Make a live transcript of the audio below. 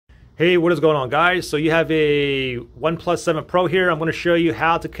Hey, what is going on, guys? So you have a OnePlus 7 Pro here. I'm going to show you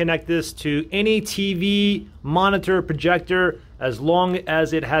how to connect this to any TV, monitor, projector, as long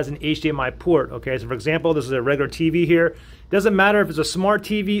as it has an HDMI port. Okay, so for example, this is a regular TV here. It doesn't matter if it's a smart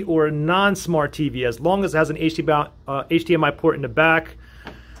TV or a non-smart TV, as long as it has an HDMI port in the back.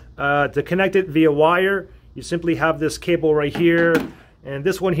 To connect it via wire, you simply have this cable right here. And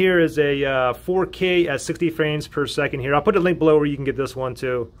this one here is a 4K at 60 frames per second here. I'll put a link below where you can get this one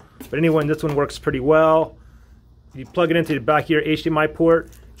too. But anyway, this one works pretty well. You plug it into the back of your HDMI port,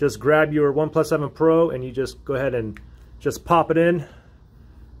 just grab your OnePlus 7 Pro and you just go ahead and just pop it in,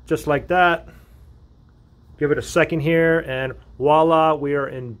 just like that. Give it a second here and voila, we are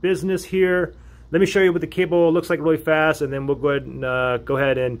in business here. Let me show you what the cable looks like really fast, and then we'll go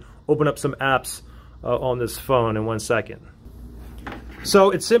ahead and open up some apps on this phone in 1 second.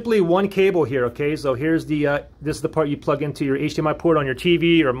 So it's simply one cable here, okay? So here's the, this is the part you plug into your HDMI port on your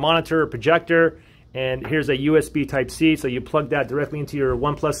TV or monitor or projector, and here's a USB Type-C, so you plug that directly into your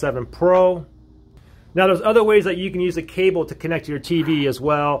OnePlus 7 Pro. Now there's other ways that you can use a cable to connect to your TV as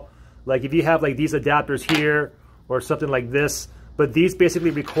well, like if you have like these adapters here or something like this, but these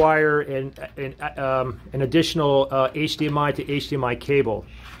basically require an additional HDMI to HDMI cable,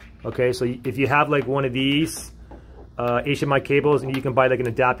 okay? So if you have like one of these, HDMI cables, and you can buy like an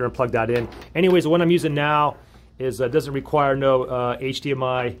adapter and plug that in. Anyways, the one I'm using now is doesn't require no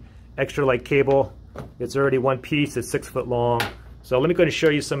HDMI extra like cable. It's already one piece. It's 6 foot long. So let me go ahead and show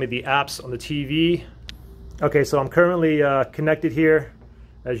you some of the apps on the TV. Okay, so I'm currently connected here.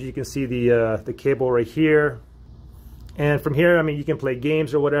 As you can see, the cable right here. And from here, I mean, you can play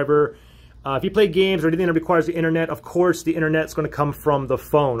games or whatever. If you play games or anything that requires the internet, of course, the internet's going to come from the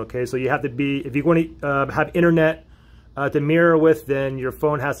phone. Okay, so you have to be, if you want to have internet to mirror with, then your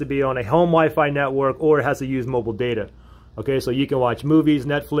phone has to be on a home Wi-Fi network, or it has to use mobile data. Okay, so you can watch movies,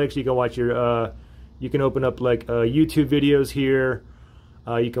 Netflix, you can watch your, you can open up like YouTube videos here.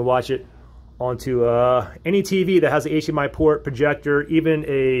 You can watch it onto any TV that has an HDMI port, projector, even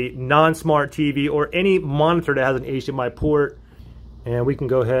a non-smart TV, or any monitor that has an HDMI port. And we can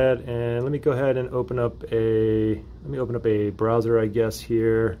go ahead and, let me go ahead and open up a browser, I guess,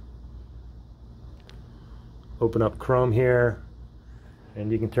 here. Open up Chrome here,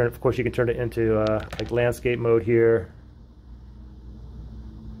 and you can turn, of course, you can turn it into like landscape mode here.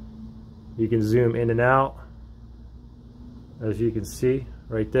 You can zoom in and out, as you can see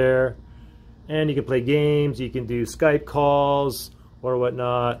right there, and you can play games. You can do Skype calls or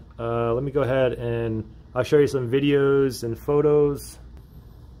whatnot. Let me go ahead and I'll show you some videos and photos.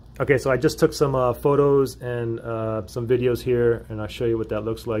 Okay, so I just took some photos and some videos here, and I'll show you what that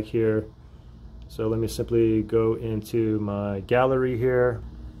looks like here. So let me simply go into my gallery here,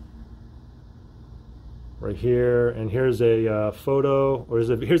 right here, and here's a photo, or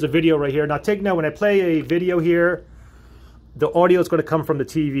here's a video right here. Now take note, when I play a video here, the audio is going to come from the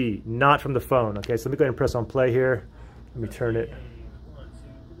TV, not from the phone. Okay, so let me go ahead and press on play here. Let me turn it. 1,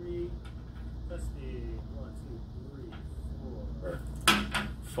 2, 3. Let's see. 1, 2, 3, 4,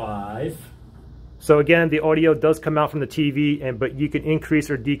 5. So again, the audio does come out from the TV, but you can increase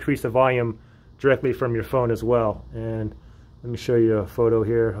or decrease the volume directly from your phone as well. And let me show you a photo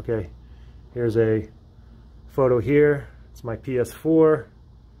here. Okay, here's a photo here. It's my PS4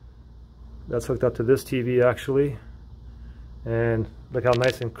 that's hooked up to this TV actually, and look how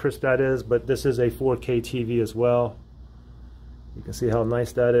nice and crisp that is. But this is a 4K TV as well. You can see how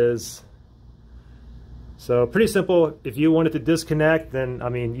nice that is. So pretty simple. If you wanted to disconnect, then I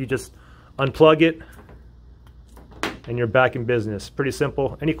mean, you just unplug it and you're back in business. Pretty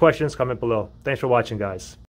simple. Any questions, comment below. Thanks for watching, guys.